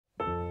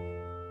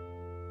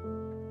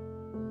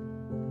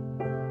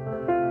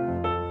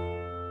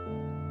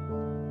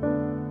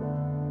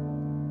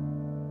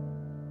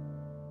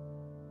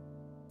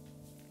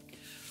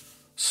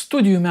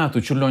Studijų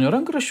metų Čiurlionio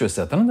rankraščiuose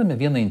atrandame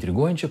vieną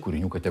intriguojančią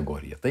kūrinių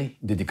kategoriją – tai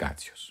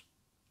dedikacijos.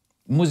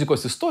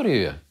 Muzikos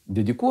istorijoje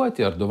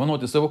dedikuoti ar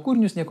dovanoti savo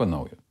kūrinius nieko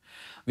naujo.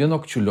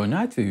 Vienok Čiurlionio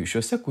atveju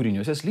šiuose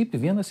kūriniuose slypi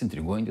vienas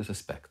intriguojantis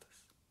aspektas.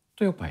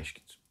 To jau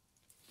paaiškinsiu.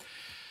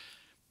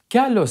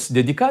 Kelios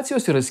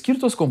dedikacijos yra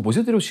skirtos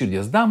kompozitoriaus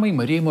širdies damai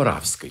Marijai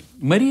Moravskai.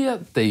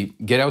 Marija – tai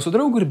geriausio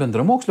draugo ir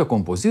bendramokslio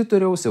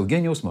kompozitoriaus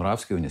Eugenijaus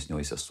Moravskio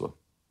jaunesnioji sesuo.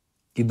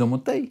 Įdomu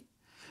tai,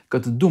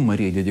 kad du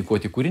Marijai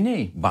dedikuoti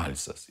kūriniai –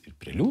 valsas ir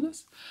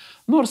preliudas,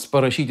 nors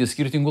parašyti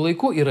skirtingų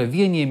laikų yra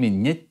vienijami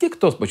ne tik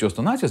tos pačios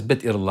tonacijos,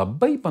 bet ir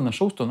labai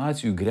panašaus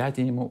tonacijų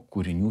gretinimo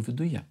kūrinių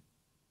viduje.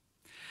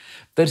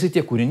 Tarsi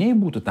tie kūriniai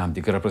būtų tam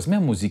tikra prasme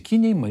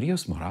muzikiniai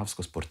Marijos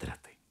Moravskos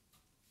portretai.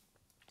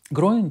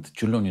 Grojant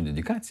Čiurlionio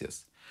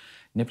dedikacijas,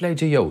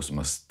 nepleidžia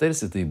jausmas,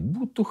 tarsi tai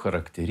būtų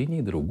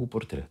charakteriniai draugų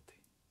portretai.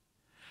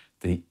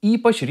 Tai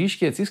ypač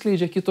ryškiai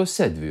atsiskleidžia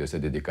kitose dviejose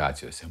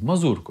dedikacijose –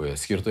 Mazurkoje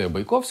skirtoje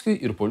Baikovskiui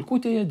ir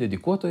Polkutėje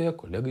dedikuotoje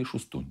kolegai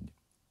Šustundi.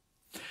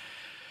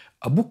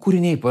 Abu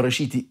kūriniai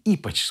parašyti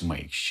ypač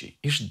smaigščiai,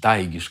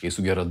 išdaigiškai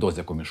su gera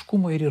doze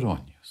komiškumo ir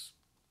ironijos.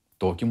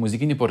 Tokį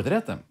muzikinį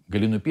portretą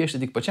gali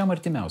nupiešti tik pačiam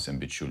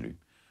artimiausiam bičiuliui,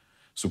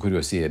 su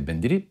kuriuo sieja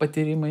bendri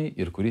patyrimai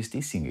ir kuris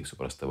teisingai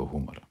supras tavo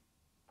humorą.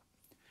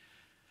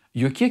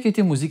 Jokie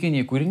kiti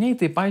muzikiniai kūriniai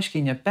taip aiškiai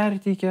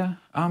neperteikia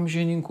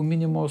amžininkų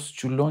minimos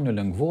Čiurlionio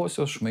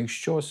lengvosios,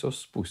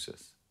 šmaikščiosios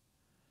pusės.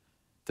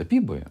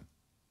 Tapyboje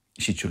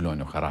ši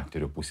Čiurlionio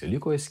charakterio pusė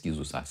liko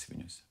eskizų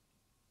sąsiuviniuose.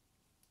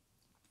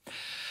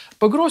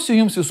 Pagrosiu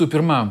jums visų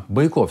pirma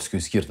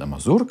Baikovskiui skirtą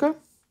Mazurką,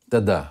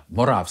 tada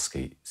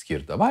Moravskai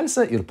skirtą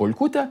valsą ir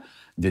Polkutę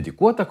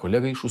dedikuotą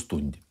kolegai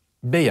Šustundi.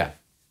 Beje,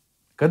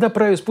 kada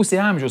praėjus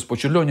pusė amžiaus po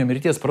Čiurlionio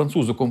mirties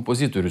prancūzų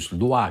kompozitorius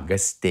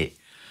Lukas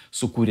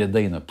sukūrė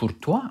dainą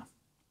Pourtoi,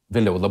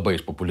 vėliau labai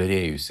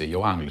išpopuliarėjusią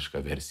jau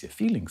anglišką versiją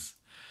Feelings,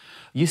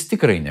 jis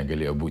tikrai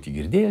negalėjo būti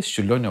girdėjęs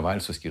Čiurlionio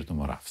valso skirto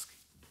Moravskai.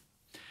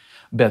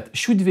 Bet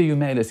šių dviejų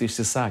meilės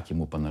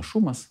išsisakymų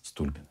panašumas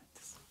stulbinantis.